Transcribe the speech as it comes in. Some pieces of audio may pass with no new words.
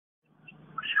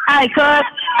Hey, cuz.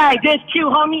 Hey, this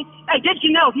Q, homie. Hey, this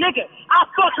Janelle's nigga. I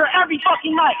fuck her every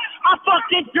fucking night. I fuck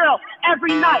this girl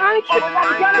every night. I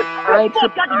ain't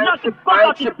Fuck, got the nuts and fuck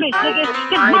out this bitch, nigga.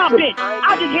 This my bitch.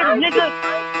 I just hit her, nigga.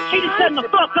 She just setting the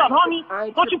fuck up, homie.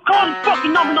 Don't you call this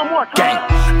fucking number no more, cuz.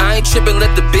 I ain't trippin',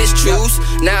 let the bitch choose.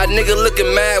 Now a nigga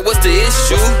looking mad, what's the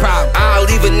issue? I'll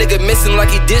leave a nigga missing like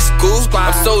he did school.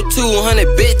 I'm so 200,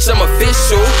 bitch, I'm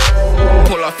official.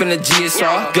 Pull off in the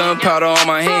GSR, gunpowder on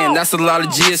my hand, that's a lot of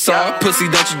GSR. Pussy,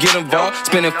 don't you get involved.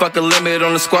 Spending fuck a limit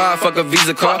on the squad, fuck a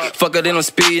Visa card. Fuck her, then I'm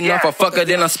speeding off, I fuck her,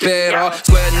 then I spare it off.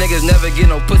 Swear niggas never get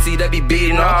no pussy, they be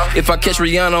beating off. If I catch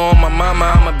Rihanna on my mama,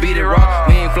 I'ma beat it raw.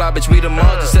 We ain't fly, bitch, we them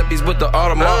all. Giuseppe's with the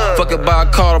Audemars. Fuck it, by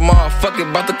call them all. Fuck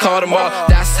it, bout to call them all.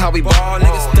 That's how we ball,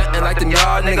 niggas. Stuntin' like them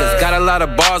y'all niggas. Got a lot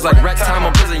of bars like Rex time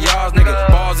on prison yards, nigga.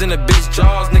 Balls in the bitch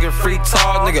jaws, nigga. Free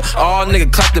tall, nigga. All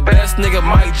nigga, clap the best, nigga.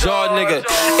 Mike Jaw, nigga.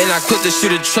 And I quit to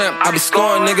shoot a tramp, I be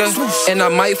scoring, nigga. And I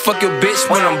might fuck your bitch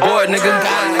when I'm bored, nigga.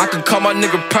 I can call my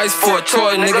nigga price for a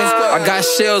toy, nigga. I got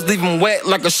shells, leave him wet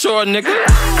like a shore, nigga.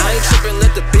 I ain't trippin',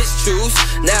 let the bitch choose.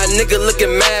 Now a nigga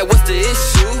looking mad, what's the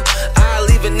issue? I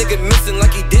leave a nigga missing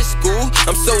like he did school.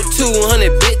 I'm so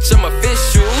 200, bitch, I'm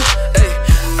official. Ay,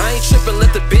 I ain't trippin',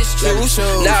 let the bitch choose.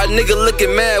 Now a nigga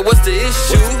looking mad, what's the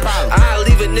issue? I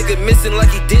leave a nigga missing like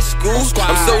he did school.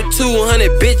 I'm so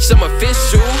 200, bitch, I'm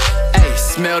official. Ay,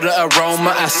 smell the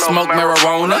aroma, I smoke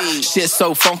marijuana. Shit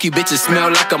so funky, bitches smell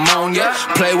like ammonia.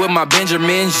 Play with my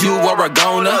Benjamins, you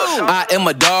Oregona. I am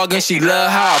a dog and she love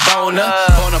how I bone her.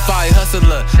 Bonafide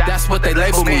hustler, that's what they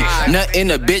label me. Nut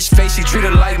in a bitch face, she treat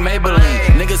her like Maybelline.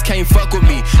 Niggas can't fuck with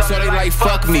me, so they like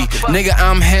fuck me. Nigga,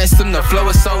 I'm handsome, the flow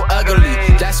is so ugly.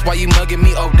 That's why you mugging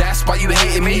me, oh that's why you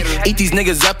hating me. Eat these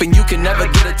niggas up and you can never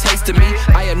get a taste of me.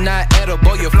 I am not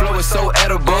edible, your flow is so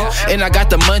edible. And I got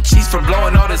the munchies from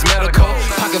blowing all this medical.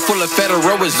 Pocket full of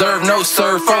Federal Reserve, no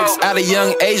sir, folks. At a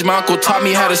young age, my uncle taught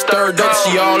me how to stir dope.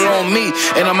 She all on me,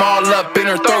 and I'm all up in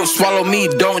her throat. Swallow me,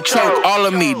 don't choke, all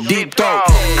of me, deep throat.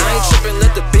 I ain't trippin',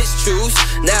 let the bitch choose.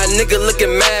 Now a nigga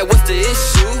looking mad, what's the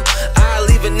issue? I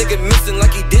leave a nigga missing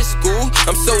like he did school.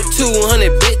 I'm so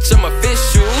 200, bitch, I'm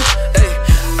official. Ay,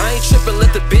 I ain't trippin',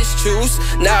 let the bitch choose.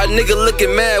 Now a nigga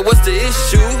looking mad, what's the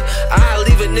issue? I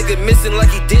leave a nigga missing like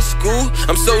he did school.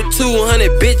 I'm so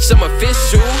 200, bitch, I'm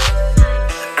official.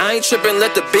 I ain't trippin',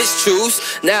 let the bitch choose.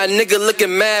 Now a nigga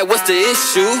looking mad, what's the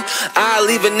issue? I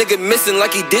leave a nigga missing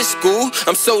like he did school.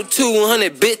 I'm so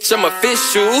 200, bitch, I'm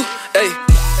official. Ay.